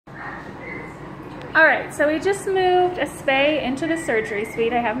All right, so we just moved a spay into the surgery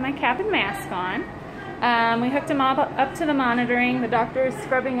suite. I have my cap and mask on. We hooked him up to the monitoring. The doctor is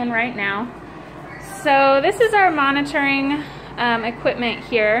scrubbing in right now. So this is our monitoring equipment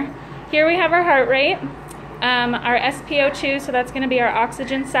here. Here we have our heart rate, our SpO2, so that's going to be our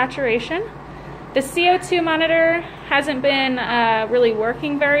oxygen saturation. The CO2 monitor hasn't been really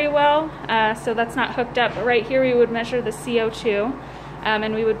working very well, so that's not hooked up. But right here we would measure the CO2,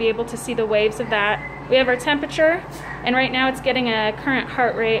 and we would be able to see the waves of that. We have our temperature, and right now it's getting a current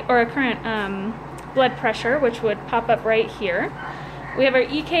heart rate, or a current blood pressure, which would pop up right here. We have our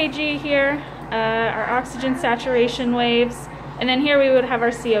EKG here, our oxygen saturation waves, and then here we would have our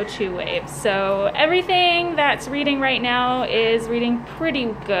CO2 waves. So everything that's reading right now is reading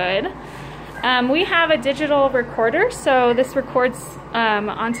pretty good. We have a digital recorder, so this records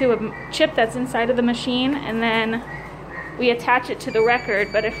onto a chip that's inside of the machine, and then we attach it to the record.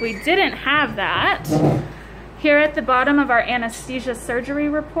 But if we didn't have that, here at the bottom of our anesthesia surgery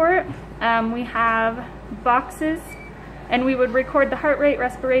report, we have boxes, and we would record the heart rate,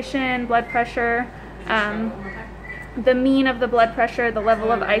 respiration, blood pressure, the mean of the blood pressure, the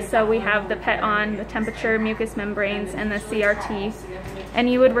level of ISO. We have the PET on, the temperature, mucous membranes, and the CRT. And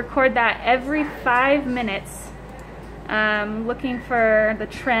you would record that every 5 minutes, looking for the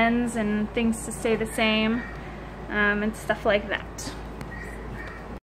trends and things to stay the same, and stuff like that.